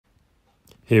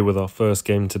Here with our first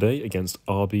game today against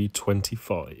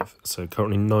RB25. So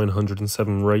currently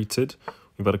 907 rated.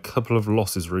 We've had a couple of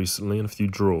losses recently and a few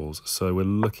draws, so we're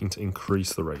looking to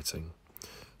increase the rating.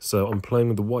 So I'm playing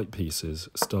with the white pieces,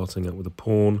 starting out with a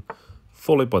pawn,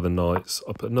 followed by the knights.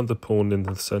 I'll put another pawn in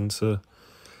the centre.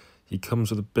 He comes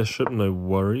with a bishop, no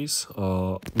worries.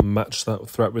 I'll match that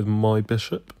threat with my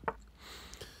bishop.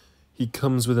 He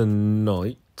comes with a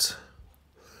knight.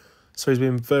 So he's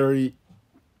been very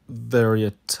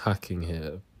attacking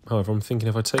here. However, I'm thinking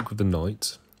if I take with the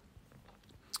knight,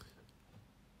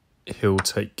 he'll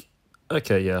take...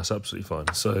 Okay, yeah, that's absolutely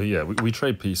fine. So yeah, we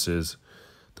trade pieces.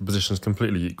 The position's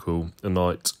completely equal, a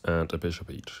knight and a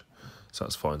bishop each. So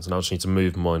that's fine. So now I just need to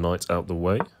move my knight out the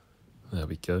way. There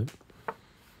we go.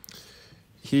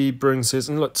 He brings his...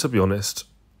 And look, to be honest,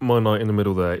 my knight in the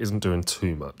middle there isn't doing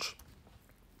too much.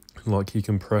 Like, he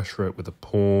can pressure it with a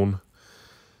pawn.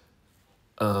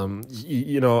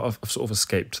 You know, I've sort of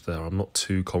escaped there. I'm not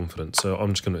too confident, so I'm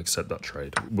just going to accept that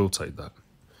trade. We'll take that.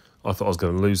 I thought I was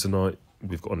going to lose the knight.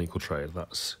 We've got an equal trade.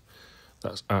 That's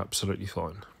absolutely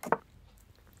fine.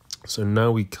 So now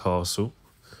we castle,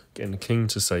 getting the king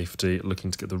to safety,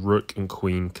 looking to get the rook and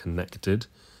queen connected,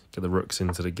 get the rooks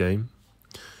into the game.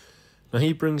 Now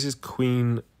he brings his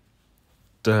queen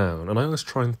down, and I always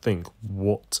try and think,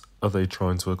 what are they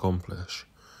trying to accomplish?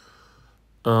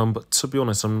 But to be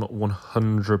honest, I'm not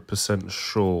 100%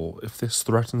 sure if this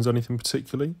threatens anything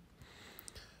particularly.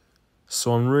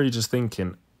 So I'm really just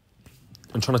thinking,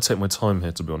 I'm trying to take my time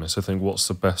here, to be honest. I think, what's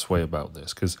the best way about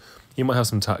this? Because he might have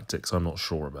some tactics I'm not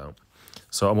sure about.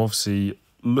 So I'm obviously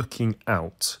looking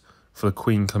out for the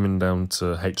queen coming down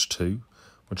to h2,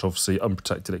 which obviously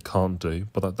unprotected it can't do,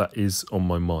 but that is on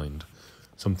my mind.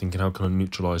 So I'm thinking, how can I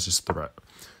neutralise this threat?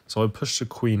 So I push the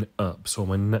queen up, so on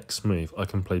my next move, I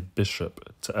can play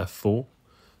bishop to f4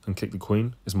 and kick the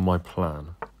queen, is my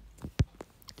plan.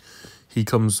 He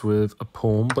comes with a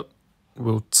pawn, but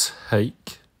we'll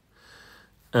take.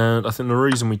 And I think the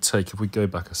reason we take, if we go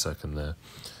back a second there,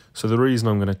 so the reason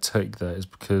I'm going to take there is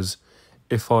because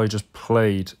if I just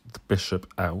played the bishop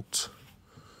out,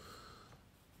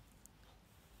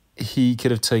 he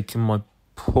could have taken my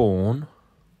pawn,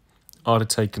 I'd have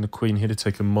taken the queen, he'd have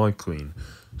taken my queen.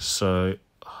 So,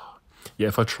 yeah,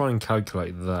 if I try and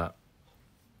calculate that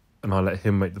and I let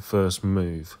him make the first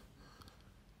move,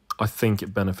 I think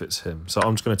it benefits him. So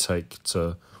I'm just going to take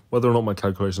to, whether or not my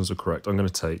calculations are correct, I'm going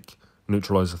to take,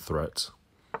 neutralise the threat.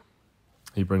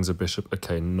 He brings a bishop.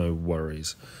 Okay, no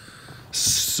worries.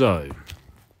 So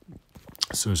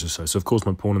of course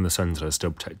my pawn in the centre is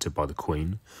still protected by the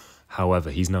queen. However,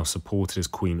 he's now supported his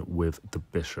queen with the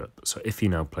bishop. So if he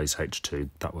now plays h2,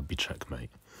 that would be checkmate.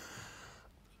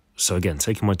 So again,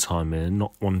 taking my time in,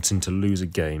 not wanting to lose a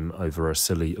game over a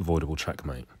silly, avoidable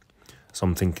checkmate. So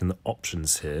I'm thinking the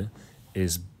options here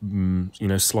is, you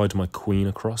know, slide my queen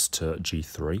across to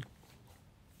g3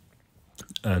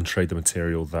 and trade the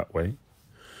material that way.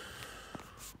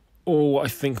 Or what I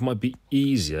think might be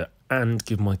easier and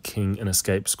give my king an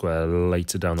escape square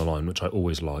later down the line, which I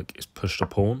always like, is push the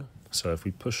pawn. So if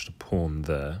we push the pawn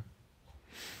there,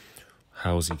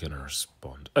 how's he going to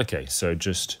respond? Okay, so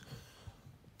just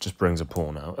brings a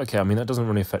pawn out. Okay, I mean, that doesn't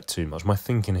really affect too much. My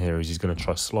thinking here is he's going to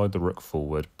try slide the rook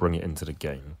forward, bring it into the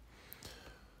game.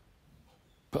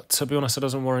 But to be honest, it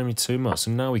doesn't worry me too much.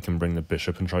 So now we can bring the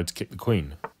bishop and try to kick the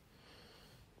queen.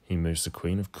 He moves the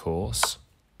queen, of course.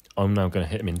 I'm now going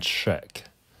to hit him in check.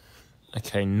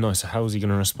 Okay, nice. So how is he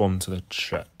going to respond to the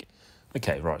check?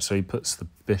 Okay, right, so he puts the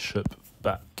bishop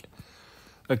back.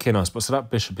 Okay, nice. But so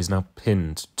that bishop is now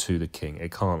pinned to the king.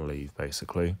 It can't leave,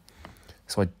 basically.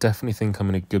 So I definitely think I'm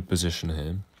in a good position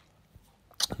here.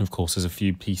 And of course, there's a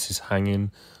few pieces hanging.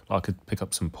 I could pick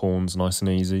up some pawns nice and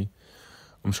easy.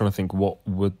 I'm trying to think, what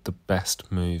would the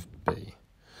best move be?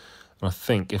 And I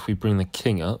think if we bring the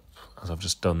king up, as I've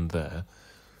just done there,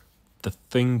 the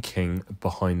thinking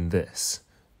behind this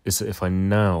is that if I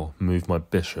now move my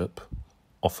bishop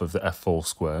off of the f4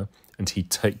 square and he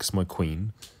takes my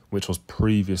queen, which was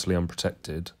previously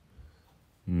unprotected,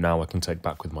 now I can take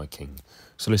back with my king.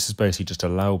 So this is basically just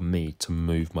allow me to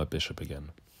move my bishop again.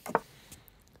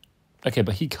 Okay,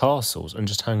 but he castles and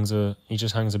just hangs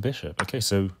a bishop. Okay,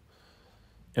 so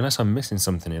unless I'm missing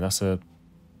something here, that's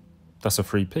a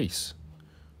free piece,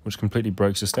 which completely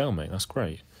breaks the stalemate. That's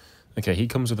great. Okay, he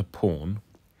comes with a pawn.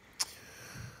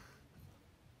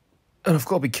 And I've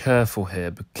got to be careful here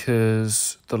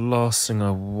because the last thing I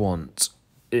want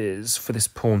is for this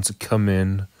pawn to come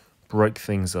in, break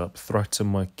things up, threaten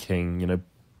my king, you know,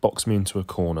 box me into a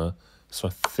corner. So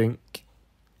I think,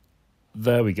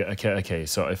 there we go. Okay,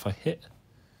 so if I hit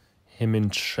him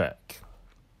in check,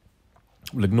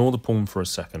 We'll ignore the pawn for a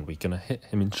second. We're going to hit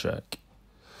him in check.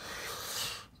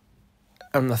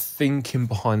 And the thinking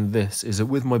behind this is that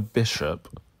with my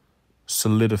bishop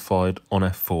solidified on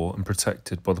f4 and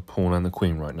protected by the pawn and the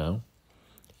queen right now,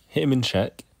 hit him in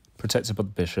check, protected by the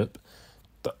bishop,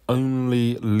 the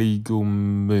only legal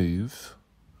move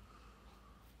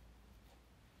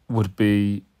would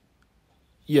be,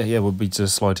 would be to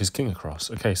slide his king across.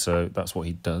 Okay, so that's what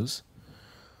he does.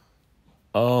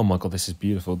 Oh my god, this is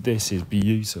beautiful. This is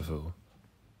beautiful.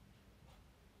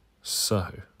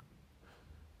 So,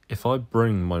 if I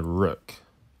bring my rook,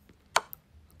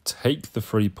 take the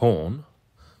free pawn,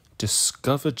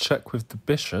 discover check with the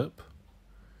bishop,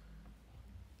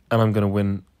 and I'm going to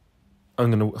win.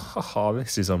 Haha,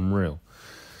 this is unreal.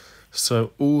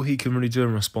 So all he can really do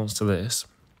in response to this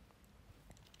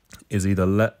is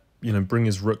either bring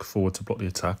his rook forward to block the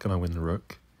attack and I win the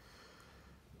rook,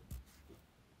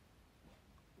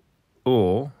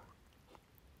 or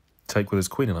take with his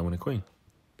queen and I win a queen.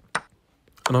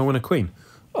 And I win a queen.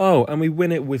 Oh, and we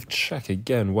win it with check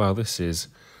again. Wow, this is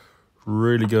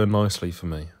really going nicely for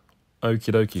me.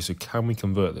 Okie dokie, so can we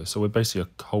convert this? So we're basically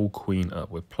a whole queen up.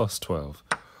 We're plus 12.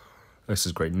 This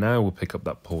is great. Now we'll pick up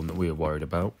that pawn that we were worried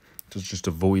about. Just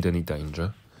avoid any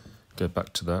danger. Go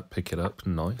back to that, pick it up.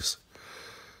 Nice.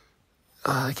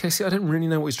 Okay, see, I don't really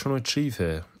know what he's trying to achieve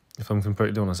here. If I'm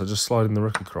completely honest, I'm just sliding the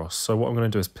rook across. So what I'm going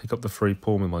to do is pick up the free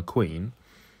pawn with my queen.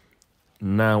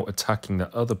 Now attacking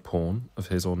that other pawn of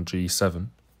his on g7.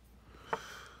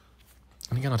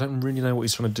 And again, I don't really know what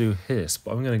he's trying to do here,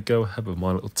 but I'm going to go ahead with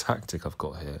my little tactic I've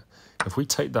got here. If we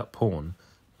take that pawn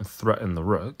and threaten the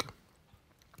rook,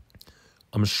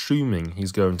 I'm assuming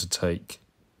he's going to take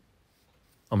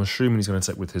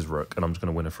with his rook, and I'm just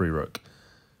going to win a free rook.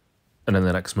 And then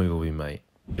the next move will be mate,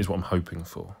 is what I'm hoping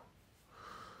for.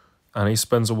 And he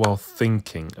spends a while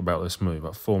thinking about this move,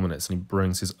 about 4 minutes, and he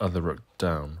brings his other rook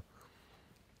down.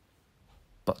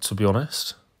 But to be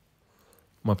honest,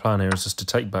 my plan here is just to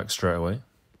take back straight away.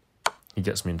 He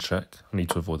gets me in check. I need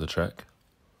to avoid the check.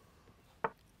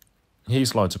 He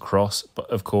slides across, but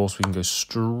of course we can go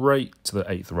straight to the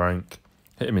 8th rank,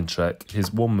 hit him in check.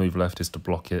 His one move left is to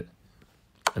block it,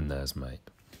 and there's mate.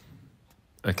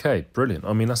 Okay, brilliant.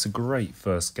 I mean, that's a great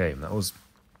first game.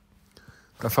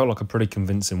 That felt like a pretty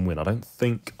convincing win. I don't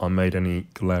think I made any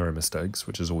glaring mistakes,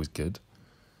 which is always good.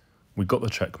 We got the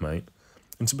checkmate.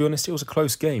 And to be honest, it was a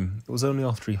close game. It was only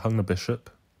after he hung the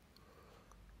bishop.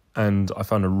 And I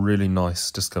found a really nice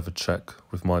discovered check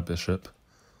with my bishop.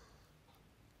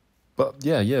 But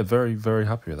yeah, very, very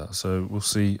happy with that. So we'll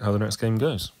see how the next game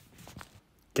goes.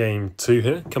 Game 2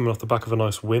 here, coming off the back of a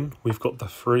nice win. We've got the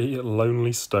free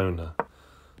Lonely Stoner.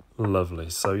 Lovely.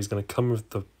 So he's going to come with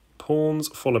the pawns,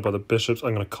 followed by the bishops.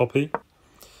 I'm going to copy.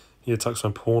 He attacks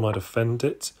my pawn, I defend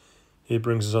it. He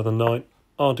brings his other knight.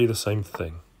 I'll do the same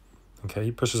thing. Okay,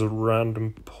 he pushes a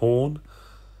random pawn.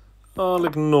 I'll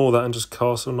ignore that and just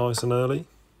castle nice and early.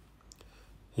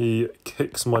 He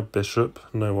kicks my bishop.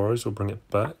 No worries, we'll bring it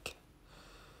back.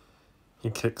 He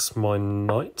kicks my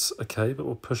knight. Okay, but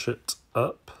we'll push it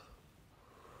up.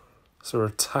 So we're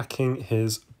attacking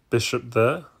his bishop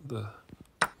there.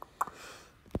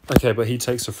 Okay, but he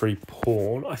takes a free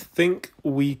pawn. I think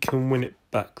we can win it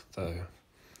back, though.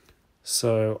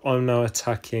 So I'm now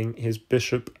attacking his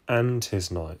bishop and his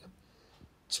knight.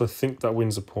 So I think that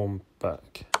wins a pawn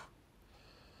back.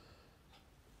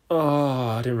 Oh,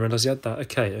 I didn't realise he had that.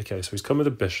 Okay, so he's come with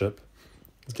a bishop.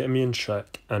 He's getting me in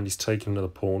check, and he's taking another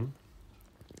pawn.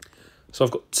 So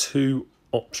I've got two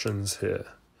options here.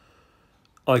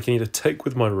 I can either take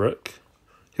with my rook,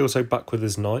 he'll take back with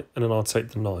his knight, and then I'll take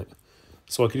the knight.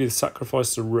 So I could either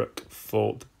sacrifice the rook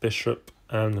for the bishop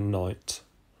and the knight.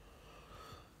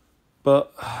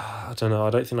 But, I don't know, I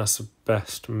don't think that's the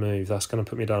best move. That's going to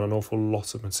put me down an awful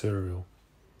lot of material.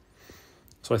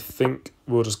 So I think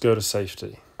we'll just go to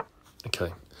safety.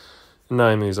 Okay,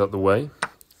 now he moves out the way.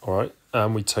 Alright,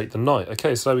 and we take the knight.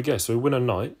 Okay, so there we go. So we win a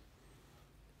knight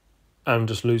and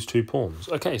just lose 2 pawns.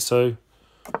 Okay, so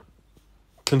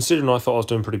considering I thought I was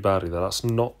doing pretty badly there, that's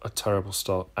not a terrible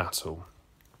start at all.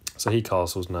 So he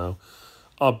castles now.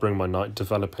 I'll bring my knight,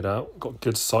 develop it out. Got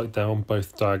good sight there on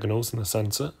both diagonals in the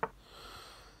centre.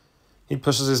 He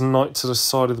pushes his knight to the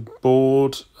side of the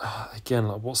board. Again,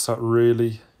 like, what's that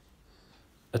really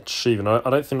achieving? I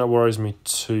don't think that worries me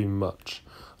too much.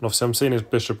 And obviously I'm seeing his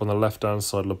bishop on the left-hand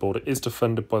side of the board. It is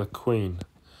defended by the queen.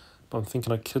 But I'm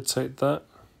thinking I could take that.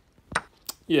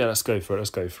 Yeah, let's go for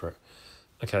it.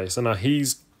 Okay, so now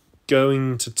he's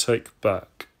going to take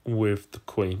back with the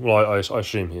queen. Well, I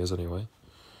assume he is anyway.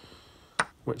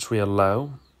 Which we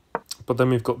allow. But then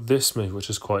we've got this move, which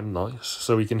is quite nice.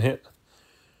 So we can hit.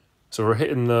 So we're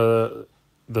hitting the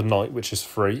the knight, which is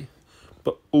free,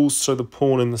 but also the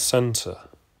pawn in the centre.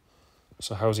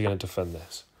 So how's he going to defend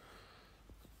this?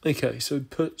 Okay, so he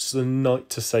puts the knight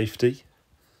to safety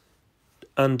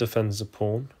and defends the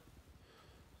pawn.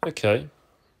 Okay,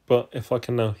 but if I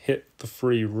can now hit the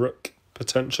free rook,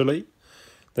 potentially,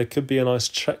 there could be a nice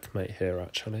checkmate here,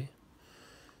 actually.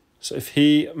 So if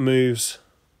he moves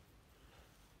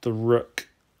the rook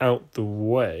out the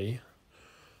way,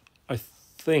 I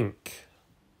think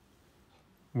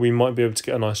we might be able to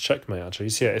get a nice checkmate, actually.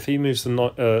 So yeah, if he moves the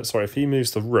knight, if he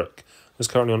moves the rook, that's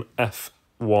currently on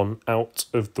f1 out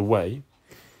of the way,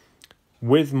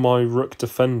 with my rook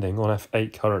defending on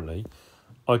f8 currently,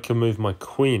 I can move my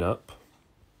queen up.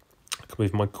 I can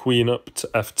move my queen up to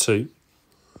f2,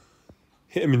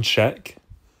 hit him in check,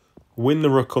 win the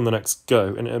rook on the next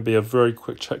go, and it'll be a very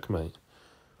quick checkmate.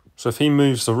 So if he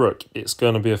moves the rook, it's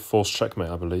going to be a forced checkmate,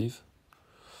 I believe.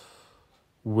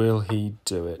 Will he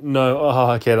do it? No.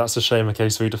 Oh, okay, that's a shame. Okay,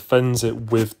 so he defends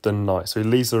it with the knight. So he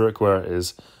leaves the rook where it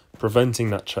is, preventing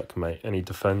that checkmate, and he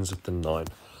defends with the knight.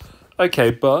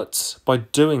 Okay, but by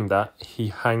doing that, he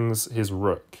hangs his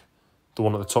rook, the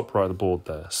one at the top right of the board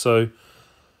there. So,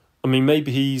 I mean,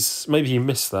 maybe he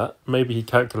missed that. Maybe he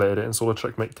calculated it and saw the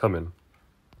checkmate coming.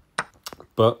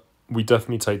 But we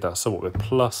definitely take that. So what, we're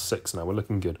 +6 now. We're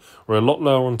looking good. We're a lot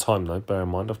lower on time though. Bear in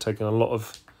mind, I've taken a lot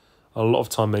of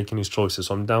time making these choices.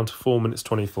 So I'm down to 4 minutes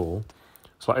 24.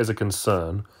 So that is a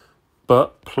concern.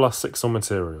 But +6 on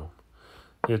material.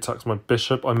 He attacks my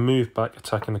bishop. I move back,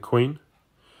 attacking the queen.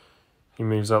 He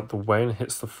moves out the way and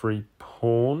hits the free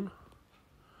pawn.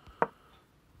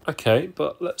 Okay,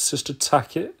 but let's just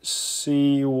attack it.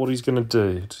 See what he's going to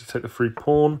do. Does he take the free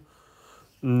pawn?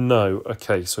 No.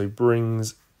 Okay, so he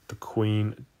brings the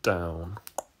queen down.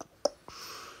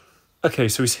 Okay,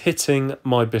 so he's hitting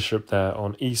my bishop there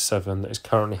on e7 that is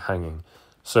currently hanging.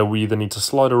 So we either need to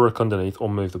slide a rook underneath or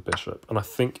move the bishop. And I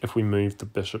think if we move the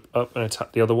bishop up and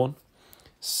attack the other one,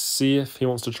 see if he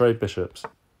wants to trade bishops.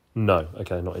 No.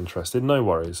 Okay, not interested. No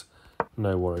worries.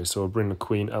 No worries. So we'll bring the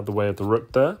queen out of the way of the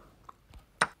rook there.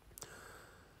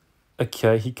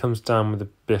 Okay, he comes down with the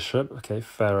bishop. Okay,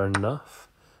 fair enough.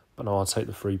 But now I'll take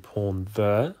the free pawn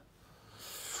there.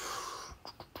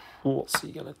 What's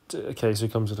he going to do? Okay, so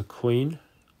he comes with a queen.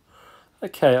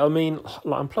 Okay, I mean,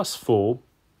 like, I'm +4.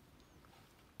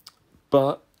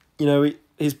 But, you know,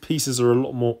 his pieces are a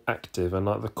lot more active. And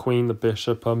like the queen, the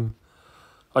bishop,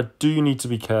 I do need to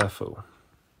be careful.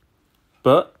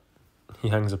 But he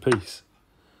hangs a piece.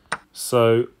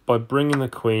 So by bringing the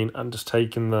queen and just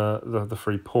taking the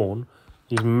free pawn,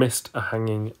 he's missed a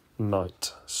hanging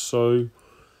knight. So,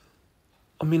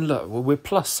 I mean, look, we're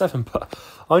 +7, but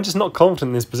I'm just not confident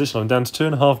in this position. I'm down to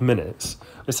 2.5 minutes.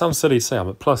 It sounds silly to say I'm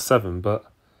at +7, but...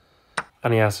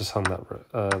 And he has just hung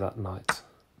that knight.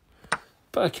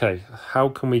 But okay, how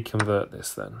can we convert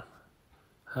this then?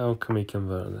 How can we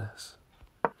convert this?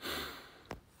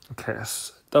 Okay,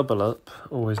 let's double up.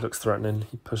 Always looks threatening.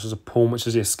 He pushes a pawn, which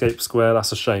is the escape square.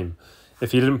 That's a shame.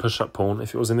 If he didn't push that pawn,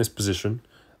 if it was in this position,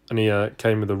 and he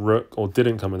came with a rook, or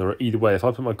didn't come with a rook, either way, if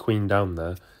I put my queen down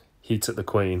there, he took the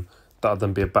queen, that would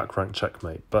then be a back rank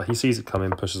checkmate. But he sees it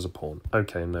coming, pushes a pawn.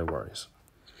 Okay, no worries.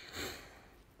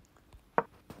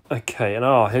 Okay,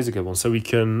 and here's a good one. So we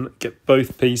can get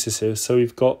both pieces here. So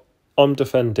we've got, I'm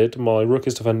defended, my rook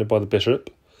is defended by the bishop,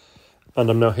 and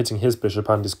I'm now hitting his bishop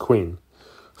and his queen.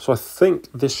 So I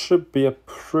think this should be a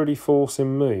pretty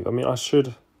forcing move. I mean, I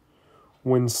should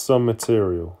win some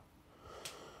material.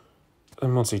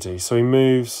 And what's he do? So he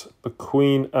moves the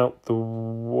queen out the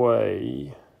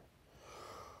way.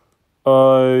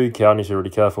 Okay, I need to be really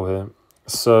careful here.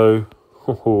 So,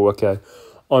 okay.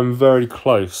 I'm very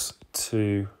close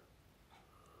to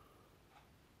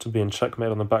being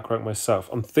checkmate on the back rank myself.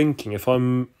 I'm thinking if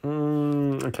I'm...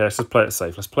 okay, let's just play it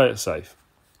safe. Let's play it safe.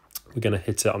 We're going to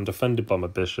hit it. I'm defended by my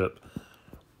bishop.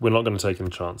 We're not going to take any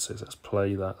chances. Let's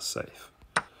play that safe.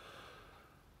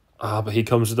 But he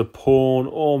comes with a pawn.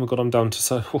 Oh my god, I'm down to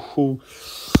so...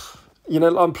 You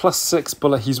know, I'm +6,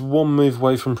 but like, he's one move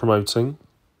away from promoting.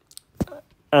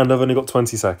 And I've only got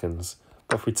 20 seconds.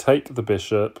 But if we take the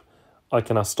bishop, I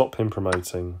can now stop him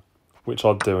promoting, which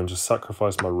I'll do, and just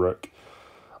sacrifice my rook.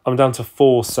 I'm down to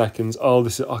 4 seconds. Oh,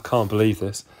 I can't believe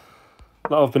this.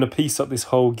 Like, I've been a piece up this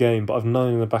whole game, but I've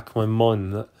known in the back of my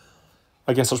mind that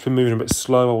I guess I've just been moving a bit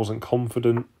slow. I wasn't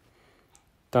confident.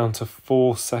 Down to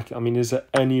 4 seconds. I mean, is there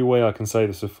any way I can say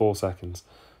this with 4 seconds?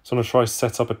 So I'm going to try to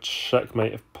set up a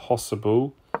checkmate if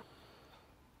possible.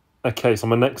 Okay, so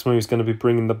my next move is going to be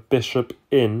bringing the bishop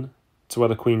in to where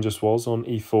the queen just was on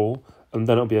e4. And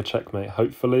then it'll be a checkmate,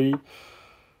 hopefully.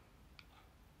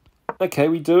 Okay,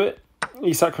 we do it.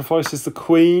 He sacrifices the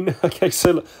queen. Okay,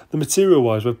 so the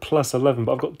material-wise, we're plus 11,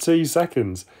 but I've got 2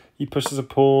 seconds. He pushes a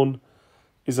pawn.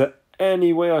 Is there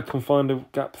any way I can find a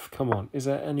gap? Come on. Is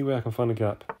there any way I can find a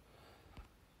gap?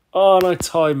 Oh, and I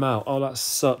time out. Oh, that's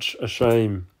such a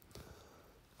shame.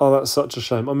 Oh, that's such a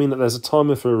shame. I mean, there's a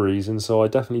timer for a reason, so I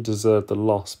definitely deserved the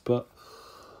loss, but...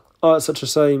 Oh, it's such a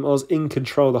shame. I was in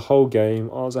control the whole game.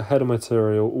 I was ahead of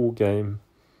material all game.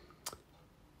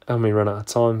 And we ran out of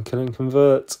time. Couldn't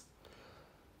convert.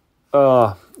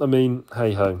 I mean,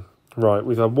 hey-ho. Right,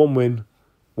 we've had 1 win,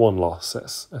 1 loss.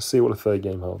 Let's see what the third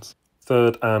game holds.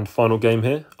 Third and final game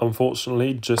here.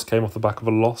 Unfortunately, just came off the back of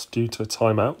a loss due to a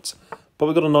timeout. But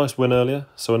we got a nice win earlier,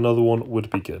 so another one would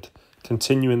be good.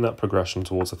 Continuing that progression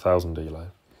towards 1,000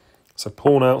 elo. So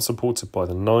pawn out, supported by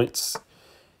the knights.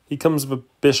 He comes with a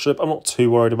bishop. I'm not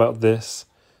too worried about this,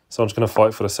 so I'm just going to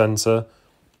fight for the centre.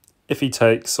 If he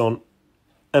takes on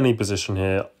any position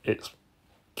here, it's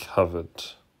covered.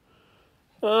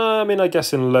 I mean, I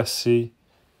guess unless he...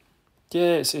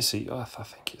 Yeah, it's equal. I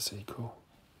think it's equal.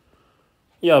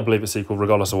 Yeah, I believe it's equal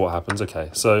regardless of what happens. Okay,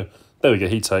 so there we go.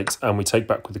 He takes, and we take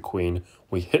back with the queen.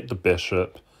 We hit the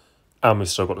bishop, and we've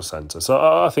still got the centre. So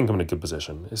I think I'm in a good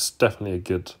position. It's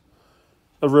definitely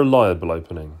a reliable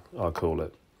opening, I'll call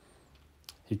it.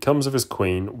 He comes with his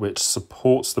queen, which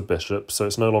supports the bishop, so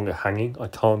it's no longer hanging. I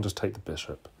can't just take the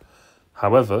bishop.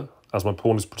 However, as my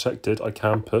pawn is protected, I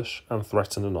can push and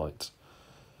threaten the knight.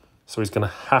 So he's going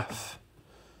to have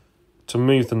to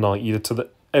move the knight either to the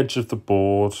edge of the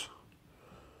board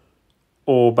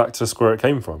or back to the square it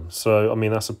came from. So, I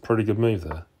mean, that's a pretty good move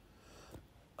there.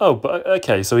 Oh, but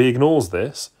okay, so he ignores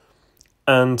this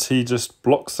and he just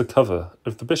blocks the cover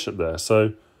of the bishop there.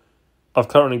 So I've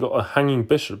currently got a hanging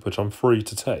bishop, which I'm free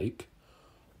to take,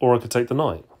 or I could take the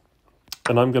knight.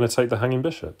 And I'm going to take the hanging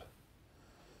bishop.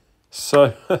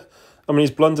 So, I mean,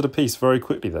 he's blundered a piece very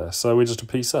quickly there, so we're just a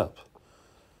piece up.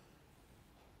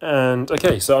 And,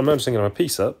 okay, so I'm managing to get a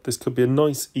piece up. This could be a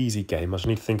nice, easy game. I just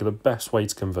need to think of the best way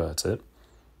to convert it.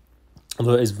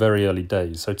 Although it is very early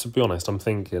days, so to be honest, I'm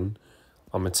thinking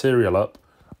I'm material up.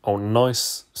 Oh,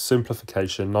 nice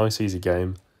simplification, nice, easy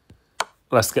game.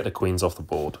 Let's get the queens off the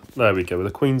board. There we go. With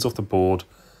the queens off the board,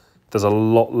 there's a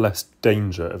lot less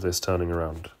danger of this turning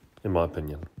around, in my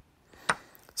opinion.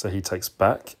 So he takes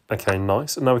back. Okay,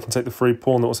 nice. And now we can take the free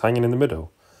pawn that was hanging in the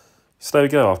middle. So there we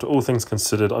go. After all things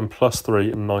considered, I'm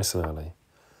 +3 and nice and early.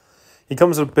 He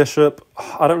comes with a bishop.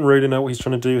 I don't really know what he's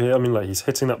trying to do here. I mean, like, he's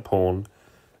hitting that pawn.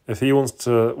 If he wants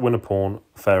to win a pawn,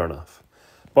 fair enough.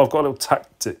 But I've got a little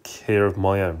tactic here of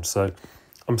my own. So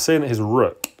I'm seeing that his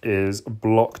rook is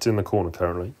blocked in the corner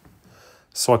currently.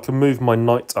 So I can move my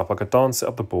knight up. I could dance it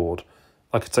up the board.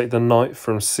 I could take the knight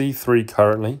from c3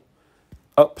 currently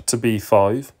up to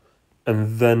b5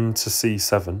 and then to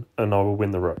c7 and I will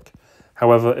win the rook.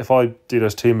 However, if I do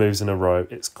those 2 moves in a row,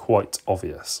 it's quite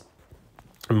obvious.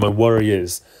 And my worry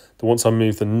is that once I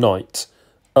move the knight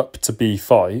up to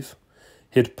b5,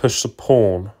 he'd push the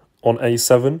pawn on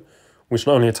a7, which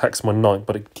not only attacks my knight,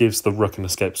 but it gives the rook an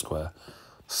escape square.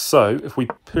 So, if we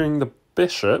ping the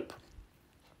bishop,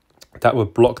 that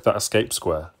would block that escape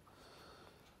square.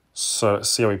 So, let's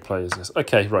see how he plays this.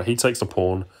 Okay, right, he takes the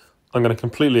pawn. I'm going to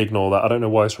completely ignore that. I don't know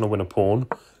why he's trying to win a pawn.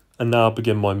 And now I'll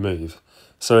begin my move.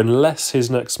 So, unless his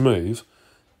next move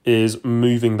is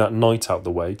moving that knight out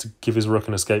the way to give his rook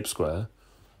an escape square,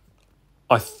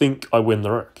 I think I win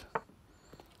the rook.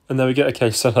 And there we go.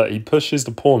 Okay, so he pushes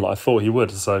the pawn like I thought he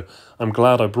would. So, I'm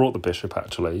glad I brought the bishop,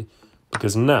 actually.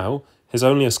 Because now his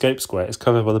only escape square is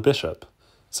covered by the bishop.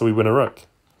 So we win a rook.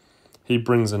 He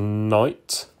brings a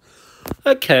knight.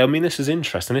 Okay, I mean, this is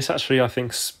interesting. This actually, I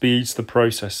think, speeds the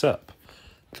process up.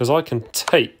 Because I can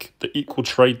take the equal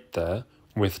trade there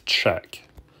with check.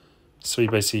 So he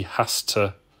basically has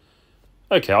to...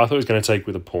 Okay, I thought he was going to take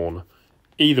with a pawn.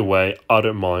 Either way, I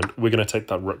don't mind. We're going to take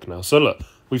that rook now. So look,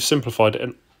 we've simplified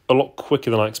it a lot quicker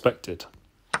than I expected.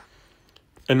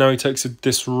 And now he takes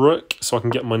this rook, so I can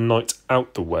get my knight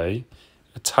out the way,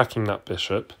 attacking that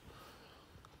bishop.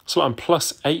 So I'm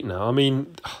 +8 now. I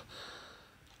mean,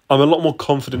 I'm a lot more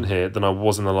confident here than I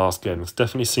was in the last game. This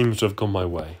definitely seems to have gone my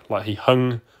way. Like, he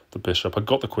hung the bishop. I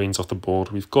got the queens off the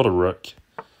board. We've got a rook.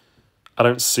 I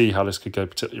don't see how this could go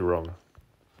particularly wrong.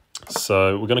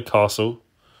 So we're going to castle.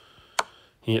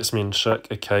 He hits me in check.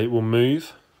 Okay, we'll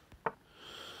move.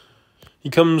 He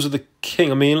comes with the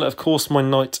king. I mean, of course, my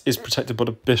knight is protected by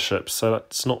the bishop, so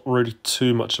that's not really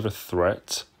too much of a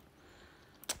threat.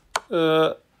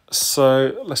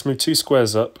 So let's move 2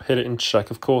 squares up, hit it in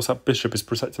check. Of course, that bishop is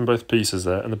protecting both pieces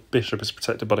there, and the bishop is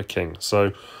protected by the king.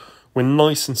 So we're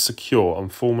nice and secure. I'm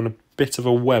forming a bit of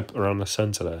a web around the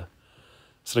centre there.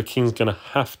 So the king's going to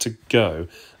have to go.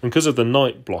 And because of the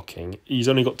knight blocking, he's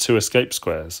only got 2 escape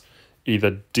squares.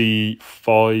 Either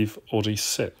d5 or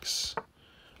d6.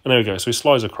 And there we go. So he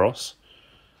slides across.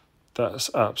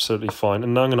 That's absolutely fine.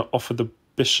 And now I'm going to offer the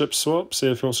bishop swap. See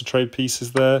if he wants to trade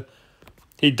pieces there.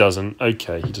 He doesn't.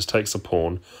 Okay, he just takes the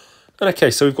pawn. And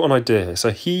okay, so we've got an idea here. So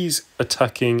he's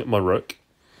attacking my rook.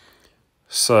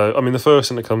 So, I mean, the first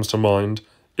thing that comes to mind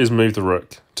is move the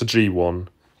rook to g1,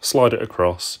 slide it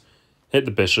across, hit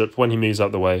the bishop. When he moves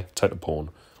out the way, take the pawn.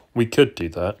 We could do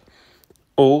that.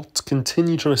 Or, to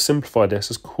continue trying to simplify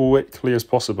this as quickly as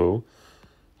possible,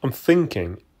 I'm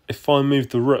thinking, if I move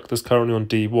the rook that's currently on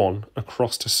d1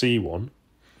 across to c1,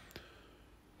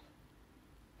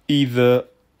 either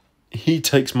he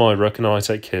takes my rook and I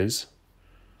take his,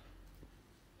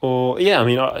 or, yeah, I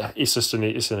mean, it's just an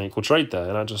equal trade there,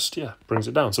 and that just, yeah, brings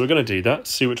it down. So we're going to do that,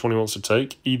 see which one he wants to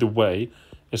take. Either way,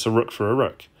 it's a rook for a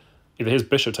rook. Either his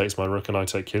bishop takes my rook and I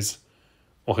take his,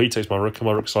 or he takes my rook and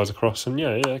my rook slides across, and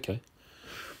yeah, okay.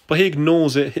 But he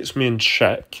ignores it, hits me in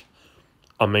check.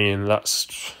 I mean,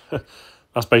 that's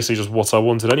basically just what I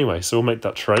wanted anyway, so we'll make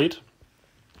that trade.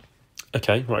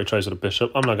 Okay, right, he trades with a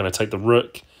bishop. I'm now going to take the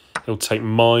rook. He'll take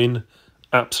mine.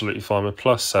 Absolutely fine with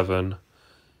 +7.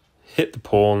 Hit the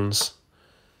pawns.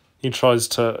 He tries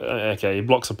to... Okay, he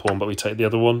blocks a pawn, but we take the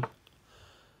other one.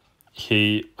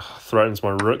 He threatens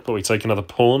my rook, but we take another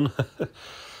pawn.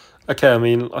 Okay, I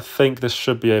mean, I think this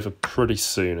should be over pretty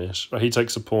soonish. He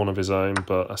takes a pawn of his own,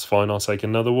 but that's fine. I'll take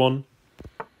another one.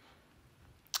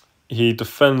 He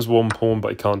defends one pawn,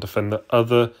 but he can't defend the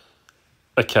other.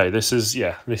 Okay, this is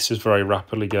very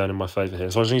rapidly going in my favour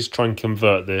here. So I just need to try and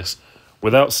convert this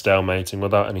without stalemating,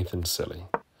 without anything silly.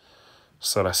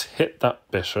 So let's hit that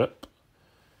bishop.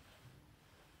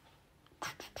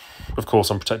 Of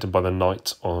course, I'm protected by the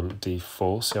knight on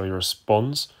d4. See how he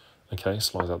responds. Okay,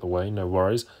 slides out the way, no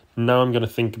worries. Now I'm going to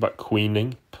think about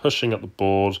queening, pushing up the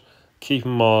board,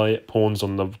 keeping my pawns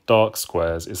on the dark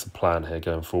squares is the plan here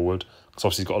going forward. Because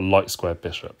obviously he's got a light square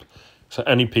bishop. So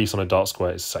any piece on a dark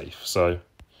square is safe. So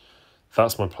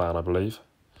that's my plan, I believe.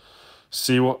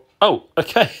 See what... Oh,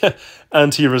 okay.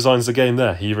 And he resigns the game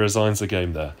there. He resigns the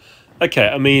game there. Okay,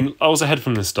 I mean, I was ahead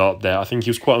from the start there. I think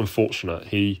he was quite unfortunate.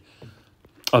 I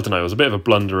don't know, it was a bit of a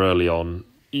blunder early on.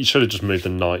 He should have just moved the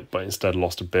knight, but instead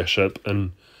lost a bishop.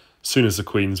 And as soon as the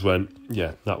queens went,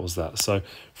 yeah, that was that. So,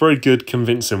 very good,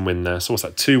 convincing win there. So what's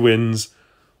that, 2 wins,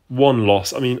 1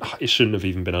 loss. I mean, it shouldn't have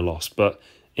even been a loss, but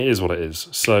it is what it is.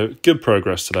 So, good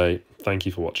progress today. Thank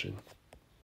you for watching.